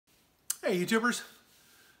Hey YouTubers,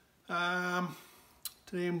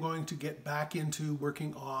 today I'm going to get back into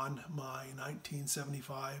working on my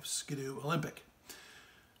 1975 Skidoo Olympic.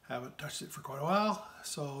 Haven't touched it for quite a while,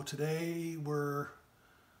 so today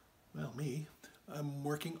I'm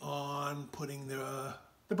working on putting the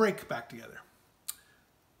brake back together.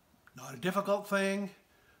 Not a difficult thing,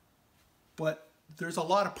 but there's a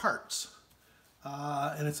lot of parts,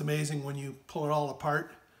 and it's amazing when you pull it all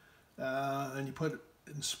apart and you put it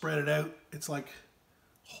and spread it out. It's like,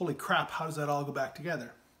 holy crap, how does that all go back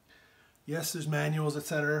together? Yes, there's manuals,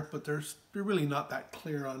 etc., but they're really not that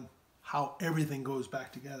clear on how everything goes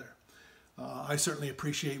back together. I certainly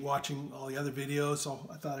appreciate watching all the other videos, so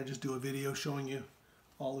I thought I'd just do a video showing you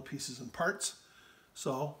all the pieces and parts.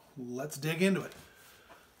 So let's dig into it.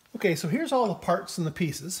 Okay, so here's all the parts and the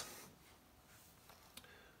pieces.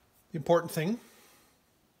 The important thing,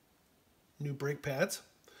 new brake pads.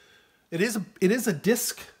 It is a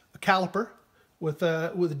disc, a caliper with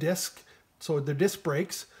a disc, so they're disc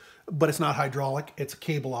brakes, but it's not hydraulic. It's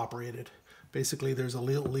cable operated. Basically, there's a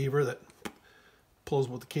little lever that pulls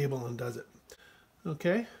with the cable and does it.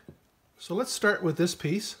 Okay, so let's start with this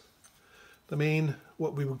piece, the main,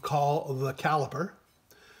 what we would call the caliper.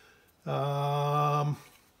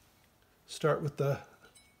 Start with the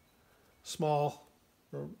small,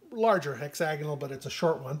 or larger hexagonal, but it's a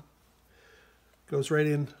short one. Goes right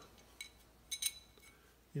in.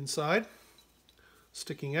 Inside,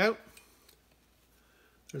 sticking out,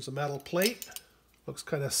 there's a metal plate, looks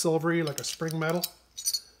kind of silvery like a spring metal.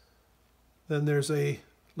 Then there's a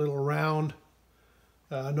little round,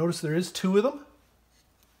 notice there is two of them.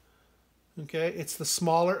 Okay, it's the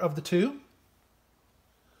smaller of the two.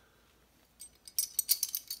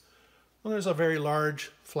 Well, there's a very large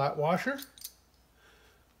flat washer.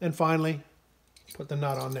 And finally, put the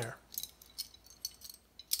nut on there.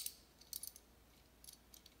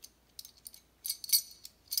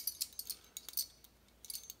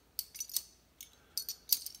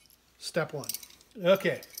 Step one.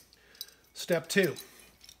 Okay. Step two.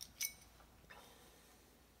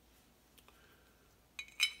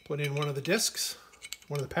 Put in one of the discs,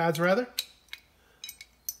 one of the pads rather.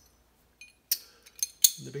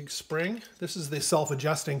 The big spring. This is the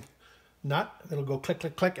self-adjusting nut. It'll go click,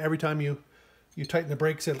 click, click. Every time you tighten the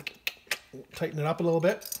brakes, it'll tighten it up a little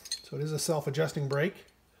bit. So it is a self-adjusting brake.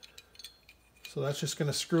 So that's just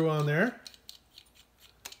going to screw on there.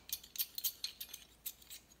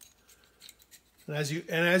 And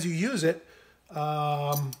as you use it,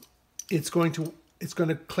 it's going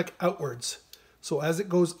to click outwards. So as it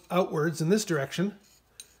goes outwards in this direction,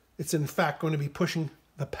 it's in fact going to be pushing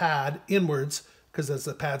the pad inwards, because as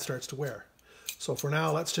the pad starts to wear. So for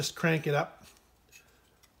now, let's just crank it up.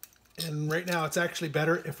 And right now, it's actually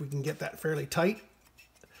better if we can get that fairly tight,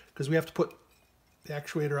 because we have to put the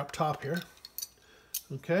actuator up top here.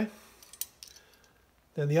 Okay.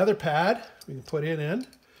 Then the other pad we can put in.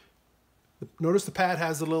 Notice the pad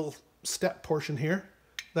has a little step portion here.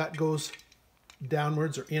 That goes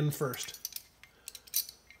downwards or in first.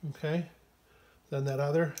 Okay. Then that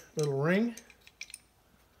other little ring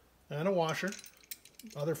and a washer,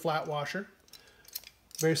 other flat washer.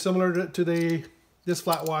 Very similar to this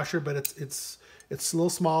flat washer, but it's a little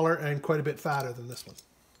smaller and quite a bit fatter than this one.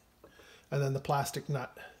 And then the plastic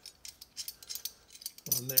nut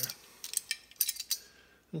on there.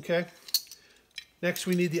 Okay. Next,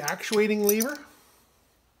 we need the actuating lever.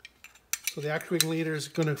 So the actuating lever is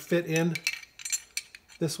going to fit in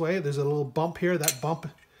this way. There's a little bump here. That bump,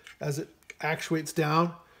 as it actuates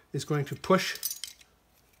down, is going to push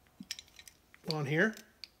on here.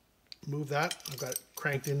 Move that. I've got it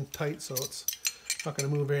cranked in tight, so it's not going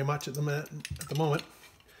to move very much at the moment.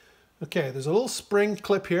 Okay, there's a little spring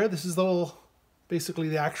clip here. This is basically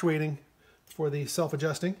the actuating for the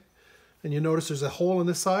self-adjusting. And you notice there's a hole in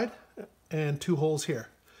this side and two holes here.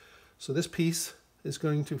 So this piece is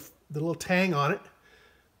going to, the little tang on it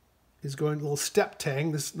is going, a little step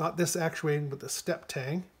tang, this, not this actuating, but the step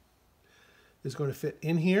tang is going to fit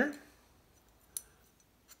in here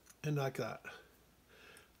and like that.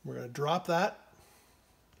 We're going to drop that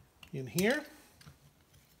in here.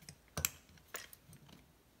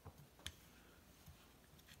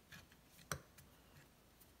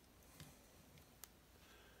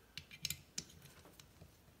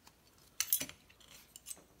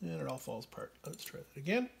 And it all falls apart. Let's try that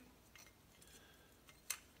again.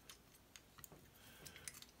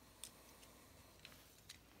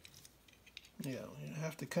 Yeah, you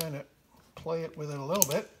have to kind of play it with it a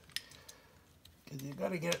little bit, because you've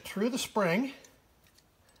got to get it through the spring.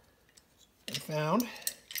 I found.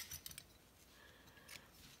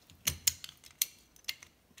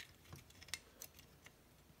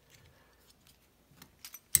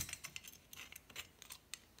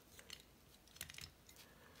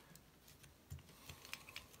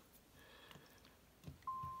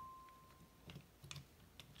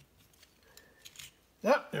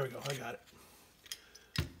 Ah, there we go. I got it.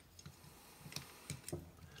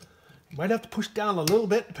 You might have to push down a little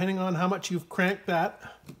bit depending on how much you've cranked that.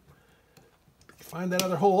 Find that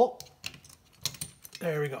other hole.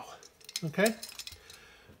 There we go. Okay.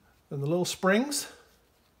 Then the little springs.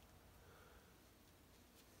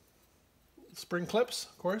 Spring clips,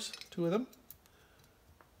 of course, 2 of them.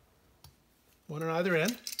 One on either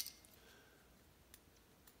end.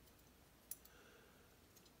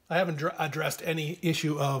 I haven't addressed any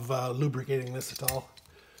issue of lubricating this at all.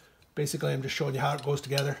 Basically, I'm just showing you how it goes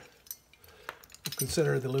together.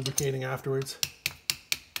 Consider the lubricating afterwards.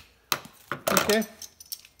 Okay.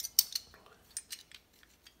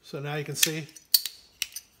 So now you can see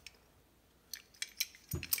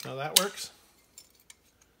how that works.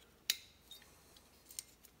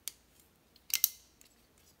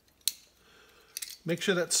 Make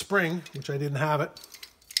sure that spring, which I didn't have it,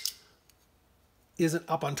 isn't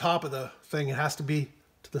up on top of the thing. It has to be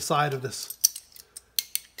to the side of this.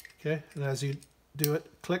 Okay, and as you do it,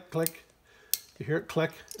 click, click, you hear it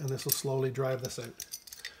click, and this will slowly drive this out.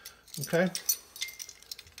 Okay.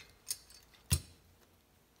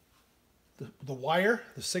 The wire,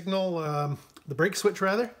 the signal, the brake switch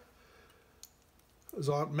rather, is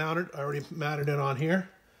on mounted. I already mounted it on here.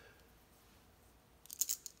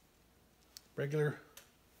 Regular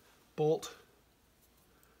bolt.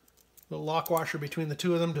 Little lock washer between the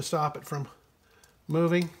 2 of them to stop it from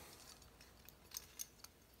moving.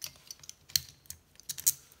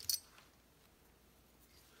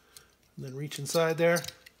 And then reach inside there.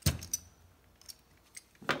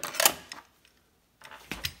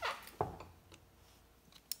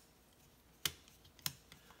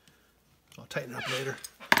 I'll tighten it up later,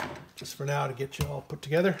 just for now to get you all put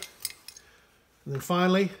together. And then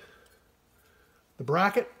finally, the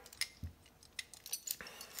bracket.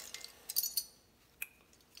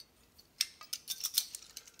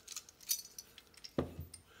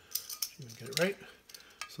 Get it right.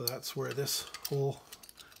 So that's where this whole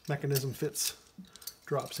mechanism fits,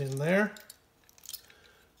 drops in there.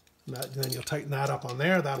 And then you'll tighten that up on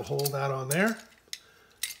there. That'll hold that on there.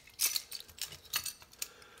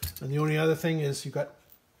 And the only other thing is you've got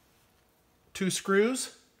 2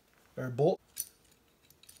 screws or bolt.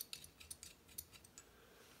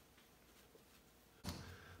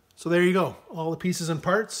 So there you go. All the pieces and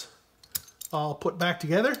parts all put back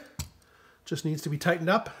together. Just needs to be tightened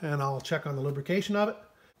up, and I'll check on the lubrication of it.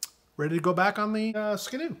 Ready to go back on the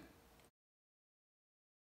Skidoo.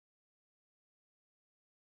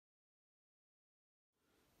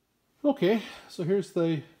 Okay, so here's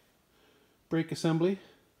the brake assembly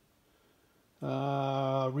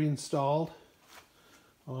reinstalled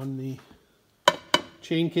on the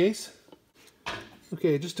chain case.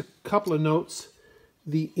 Okay, just a couple of notes.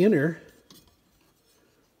 The inner,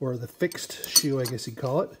 or the fixed shoe, I guess you'd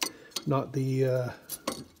call it, not the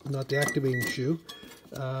activating shoe,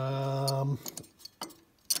 the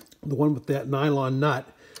one with that nylon nut,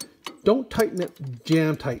 don't tighten it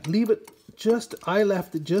jam tight. Leave it just, I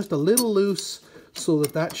left it just a little loose so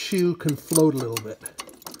that shoe can float a little bit.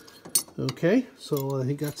 Okay, so I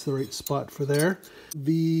think that's the right spot for there.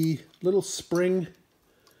 The little spring,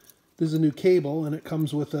 this is a new cable, and it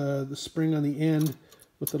comes with the spring on the end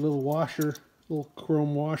with the little washer, little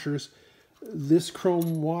chrome washers. This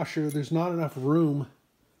chrome washer, there's not enough room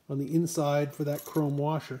on the inside for that chrome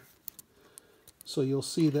washer. So you'll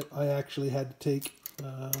see that I actually had to take,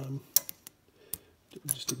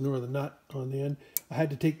 just ignore the nut on the end. I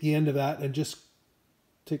had to take the end of that and just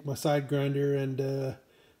take my side grinder and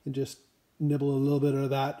just nibble a little bit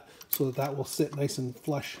of that so that will sit nice and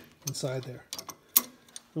flush inside there.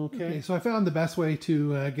 Okay, so I found the best way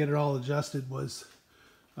to get it all adjusted was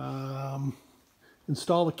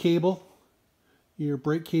install the cable, your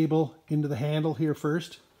brake cable, into the handle here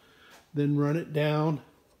first, then run it down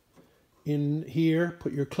in here,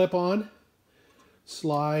 put your clip on,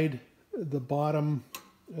 slide the bottom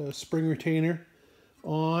spring retainer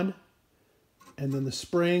on, and then the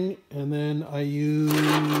spring, and then I use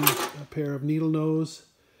a pair of needle nose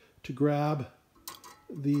to grab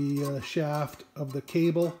the shaft of the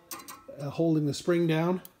cable holding the spring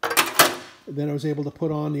down. And then I was able to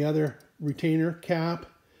put on the other retainer cap,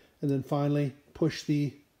 and then finally push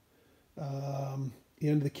the end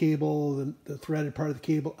of the cable, the threaded part of the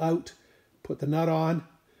cable out, put the nut on,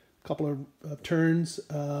 a couple of turns,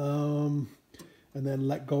 and then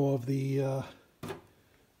let go of the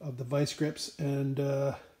vice grips, and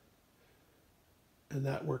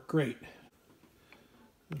that worked great.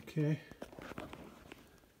 Okay.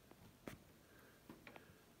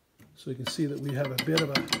 So you can see that we have a bit of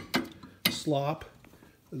a slop.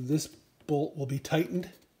 This bolt will be tightened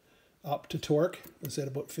up to torque. I said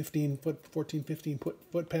about 15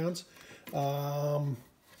 foot-pounds.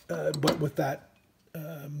 But with that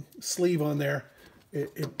sleeve on there,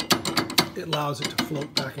 it allows it to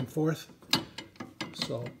float back and forth.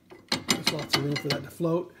 So there's lots of room for that to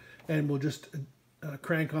float. And we'll just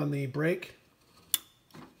crank on the brake.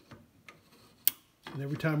 And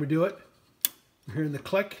every time we do it, we're hearing the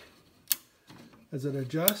click as it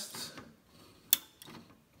adjusts.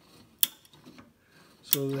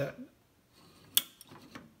 So that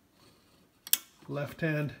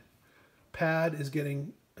left-hand pad is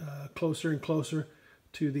getting closer and closer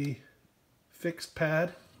to the fixed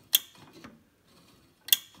pad.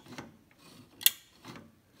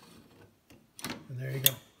 And there you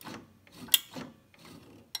go.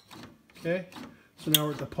 Okay, so now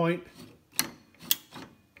we're at the point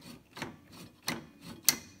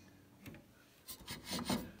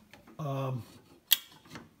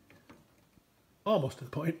almost to the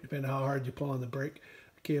point, depending on how hard you pull on the brake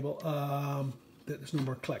cable, that there's no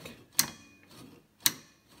more click.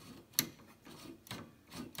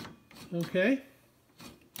 Okay,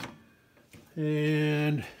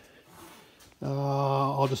 and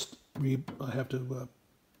I have to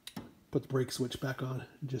put the brake switch back on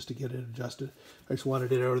just to get it adjusted. I just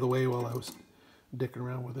wanted it out of the way while I was dicking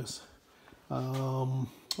around with this.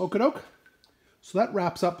 Okie doke. So that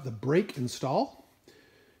wraps up the brake install.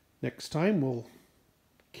 Next time we'll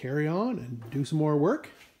carry on and do some more work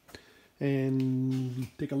and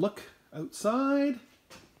take a look outside.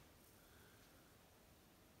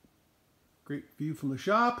 Great view from the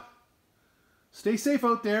shop. Stay safe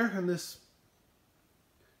out there in this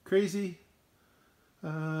crazy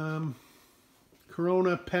corona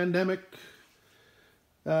pandemic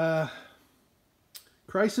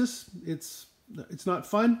crisis. It's not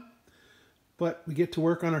fun, but we get to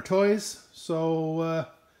work on our toys, so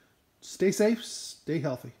stay safe, stay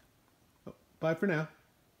healthy. Bye for now.